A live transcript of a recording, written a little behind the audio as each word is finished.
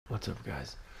What's up,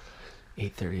 guys?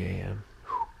 8:30 a.m.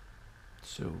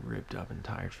 So ripped up and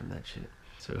tired from that shit.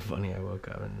 So funny, I woke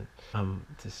up and I'm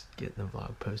just getting the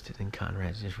vlog posted and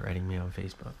Conrad's just writing me on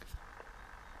Facebook.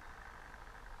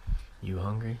 You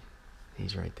hungry?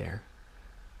 He's right there.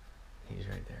 He's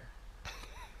right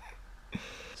there.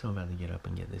 So I'm about to get up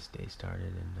and get this day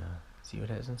started and see what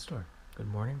it has in store. Good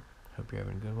morning. Hope you're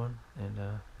having a good one. And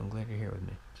I'm glad you're here with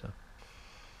me. So,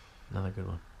 another good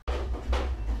one.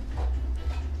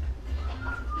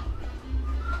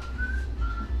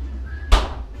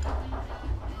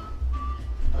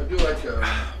 I do like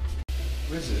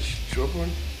what is this, short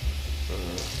one?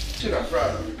 Shit, I'm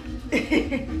proud of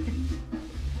it.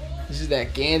 This is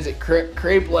that Gansett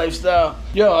Crêpe lifestyle.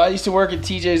 Yo, I used to work at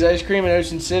TJ's Ice Cream in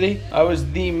Ocean City. I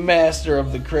was the master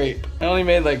of the crepe. I only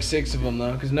made like 6 of them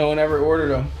though, because no one ever ordered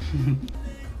them.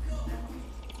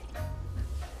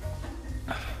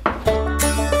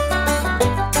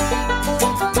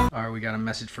 Alright, we got a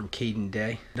message from Caden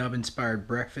Day. Dub inspired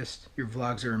breakfast. Your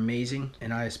vlogs are amazing,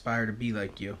 and I aspire to be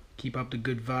like you. Keep up the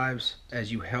good vibes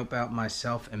as you help out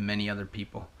myself and many other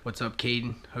people. What's up,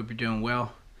 Caden? Hope you're doing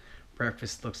well.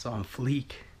 Breakfast looks on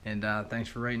fleek, and thanks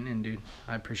for writing in, dude.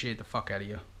 I appreciate the fuck out of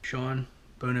you. Sean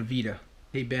Bonavita.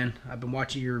 Hey Ben, I've been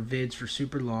watching your vids for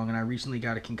super long, and I recently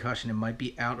got a concussion and might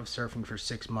be out of surfing for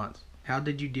 6 months. How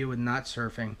did you deal with not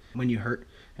surfing when you hurt,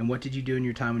 and what did you do in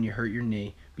your time when you hurt your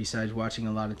knee besides watching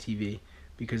a lot of TV?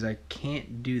 Because I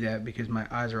can't do that because my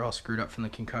eyes are all screwed up from the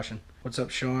concussion. What's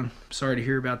up, Sean? Sorry to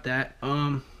hear about that.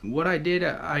 What I did,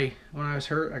 when I was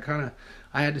hurt,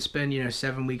 I had to spend,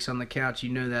 7 weeks on the couch, you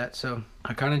know that, so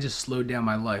I kind of just slowed down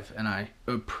my life, and I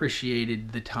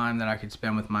appreciated the time that I could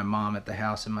spend with my mom at the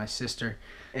house and my sister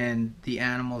and the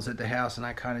animals at the house, and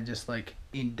I kind of just like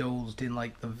indulged in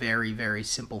like the very, very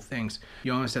simple things.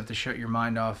 You almost have to shut your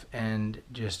mind off and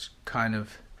just kind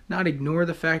of not ignore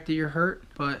the fact that you're hurt,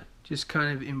 but just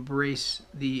kind of embrace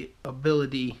the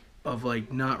ability of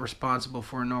like not responsible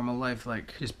for a normal life.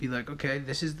 Like just be like, okay,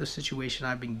 this is the situation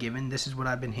I've been given, this is what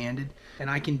I've been handed, and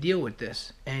I can deal with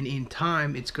this, and in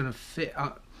time it's gonna fit,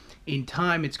 in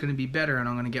time it's gonna be better and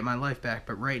I'm gonna get my life back.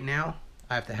 But right now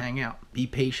I have to hang out, be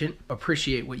patient,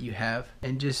 appreciate what you have,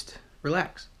 and just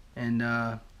relax. And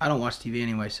I don't watch TV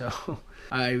anyway, so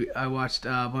I watched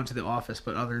a bunch of The Office,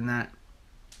 but other than that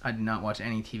I did not watch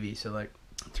any TV. So like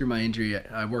through my injury,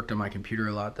 I worked on my computer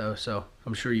a lot though, so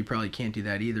I'm sure you probably can't do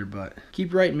that either, but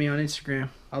keep writing me on Instagram.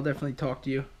 I'll definitely talk to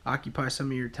you, occupy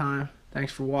some of your time.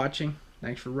 Thanks for watching,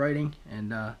 thanks for writing,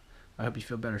 and I hope you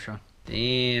feel better, Sean.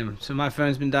 Damn, so my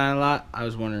phone's been dying a lot. I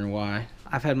was wondering why.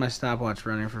 I've had my stopwatch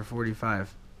running for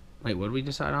 45, wait, what did we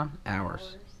decide on?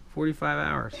 Hours. 45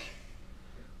 hours.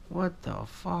 What the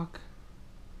fuck?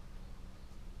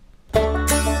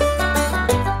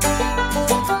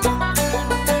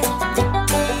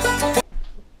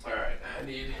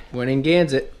 When in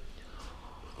Gansett.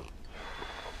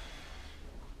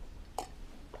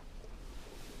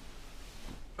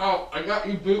 Oh, I got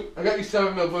you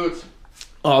 7mm boots.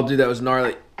 Oh, dude, that was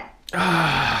gnarly.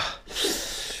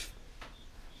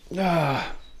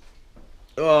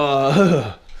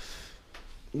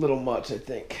 Little much, I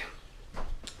think.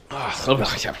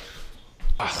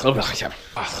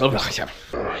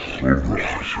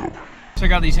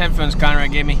 Check out these headphones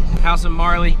Conrad gave me. House of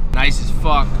Marley, nice as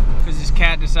fuck. Because his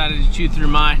cat decided to chew through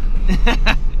mine.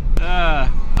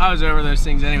 I was over those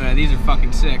things anyway. These are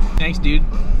fucking sick. Thanks, dude.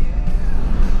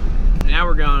 Now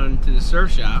we're going to the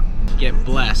surf shop to get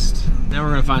blessed. Now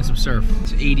we're gonna find some surf.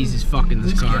 It's 80s as fuck in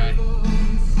this car. Guy.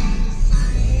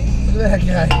 Look at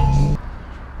that guy.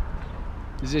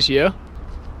 Is this you?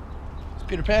 It's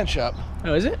Peter Pan shop.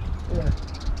 Oh, is it? Yeah.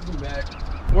 Come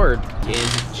back. Word.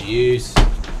 Kansas juice.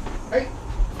 Hey.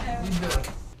 I got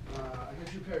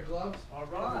you a pair of gloves. All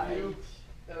right.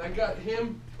 And I got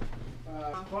him.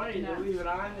 Funny to leave it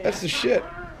on there. That's the shit.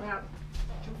 Yeah.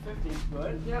 250 is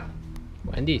good. Yeah.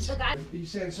 Wendy's.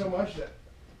 He's saying so much that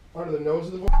under the nose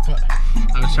of the boy.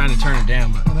 I was trying to turn it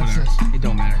down, but whatever. It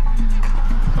don't matter.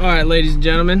 Alright, ladies and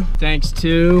gentlemen, thanks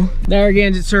to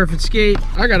Narragansett Surf and Skate,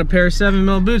 I got a pair of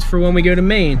 7mm boots for when we go to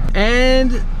Maine.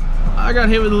 And I got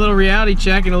hit with a little reality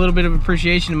check and a little bit of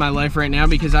appreciation in my life right now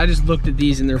because I just looked at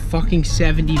these and they're fucking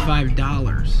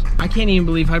 $75. I can't even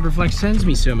believe Hyperflex sends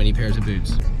me so many pairs of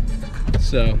boots.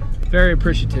 So, very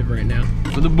appreciative right now.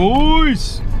 For the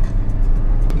boys!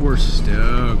 We're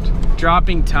stoked.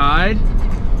 Dropping Tide.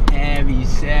 Heavy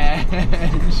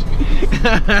Sash.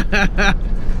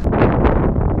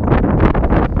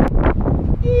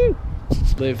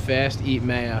 Live fast, eat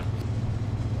mayo.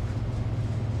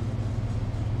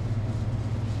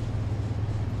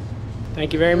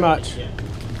 Thank you very much.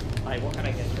 What can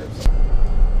I get?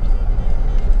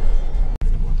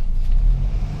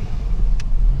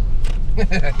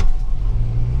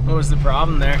 What was the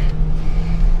problem there?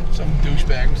 Some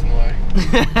douchebag was in the way.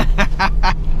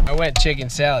 I went chicken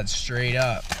salad straight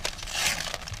up.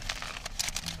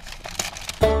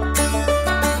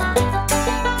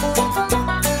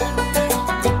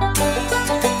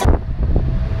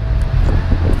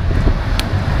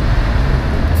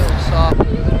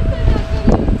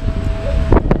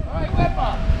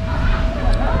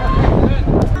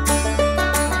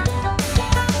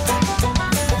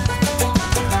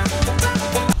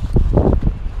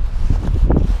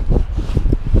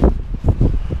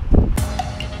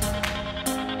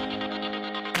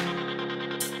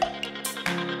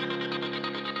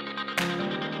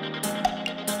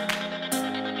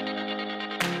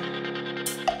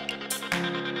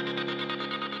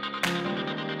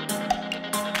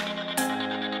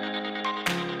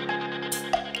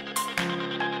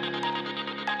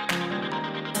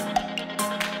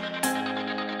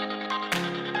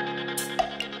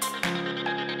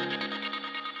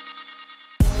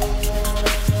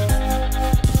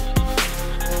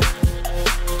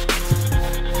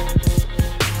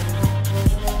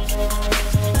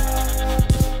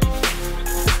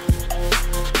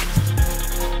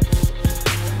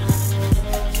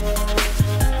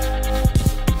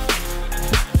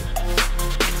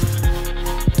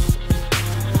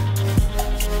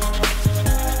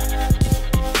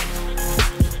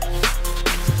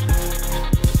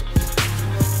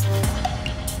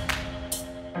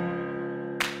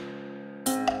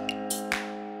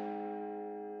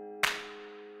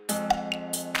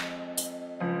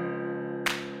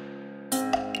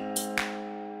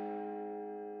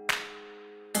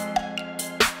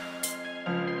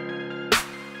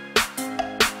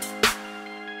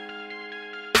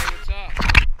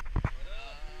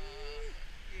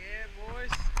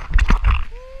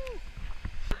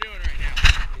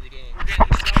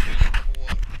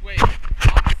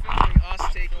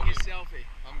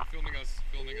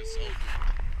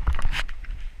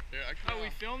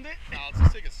 Filmed it? Nah, let's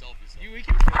just take a selfie. We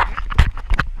can film it.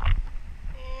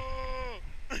 Oh.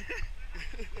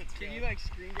 Can you like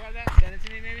screen grab that? Send it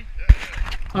to me maybe?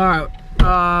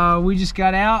 Alright, we just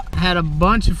got out. Had a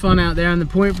bunch of fun out there on the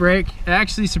point break. I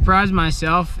actually surprised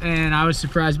myself, and I was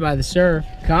surprised by the surf.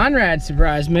 Conrad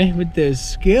surprised me with those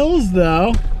skills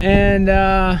though. And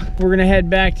we're gonna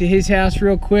head back to his house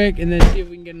real quick and then see if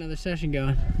we can get another session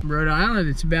going. Rhode Island,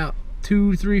 it's about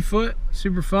 2 to 3 foot.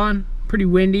 Super fun. Pretty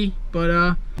windy,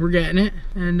 but we're getting it,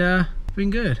 and it's been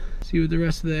good. See what the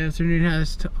rest of the afternoon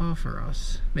has to offer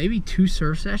us. Maybe 2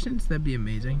 surf sessions? That'd be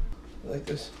amazing. I like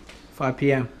this. 5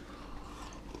 p.m.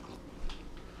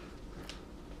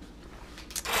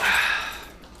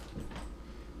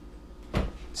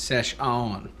 Sesh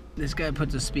on. This guy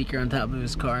puts a speaker on top of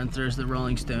his car and throws the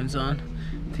Rolling Stones on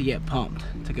to get pumped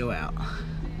to go out.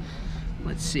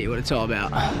 Let's see what it's all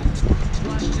about.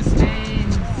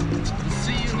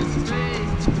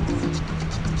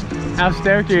 How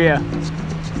stoked are you?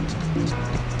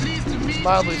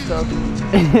 Mildly stoked.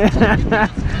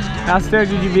 How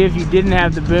stoked would you be if you didn't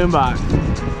have the boombox?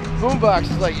 Boombox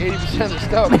is like 80% of the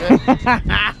stoke,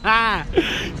 man.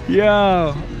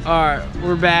 Yo, alright,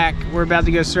 we're back. We're about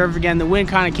to go surf again. The wind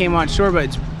kind of came on shore,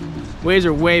 but waves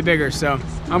are way bigger, so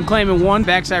I'm claiming one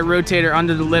backside rotator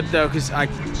under the lip though, because I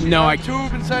know I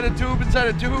tube inside a tube inside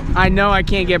a tube. I know I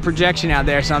can't get projection out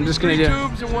there, so I'm just gonna do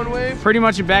tubes in one wave. Pretty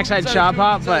much a backside chop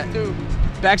hop, but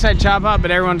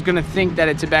everyone's gonna think that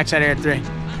it's a backside air 3.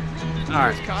 All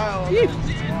right. Kyle.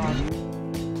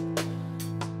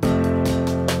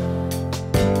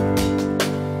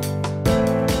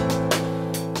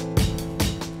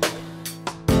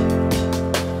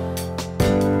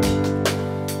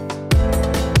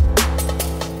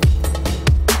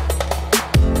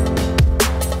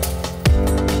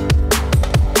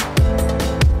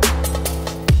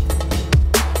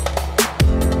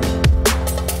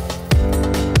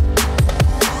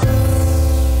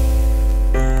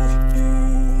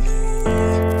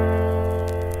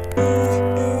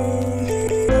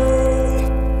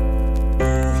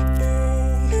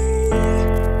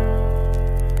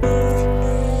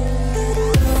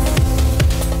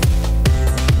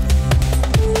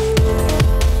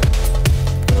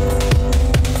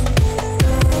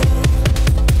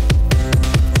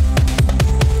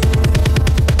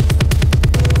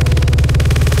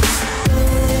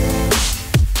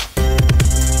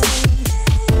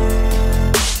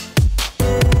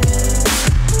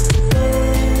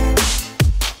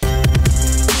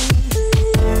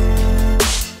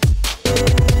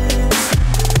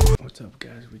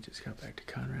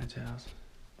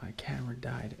 My camera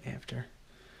died after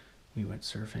we went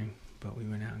surfing, but we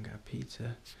went out and got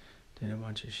pizza, did a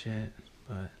bunch of shit,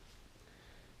 but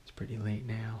It's pretty late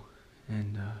now,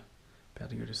 and about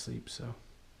to go to sleep, so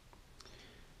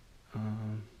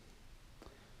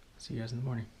see you guys in the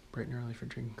morning, bright and early, for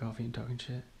drinking coffee and talking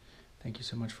shit. Thank you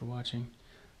so much for watching.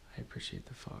 I appreciate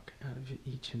the fuck out of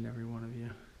each and every one of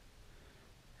you.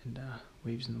 And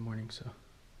waves in the morning, so.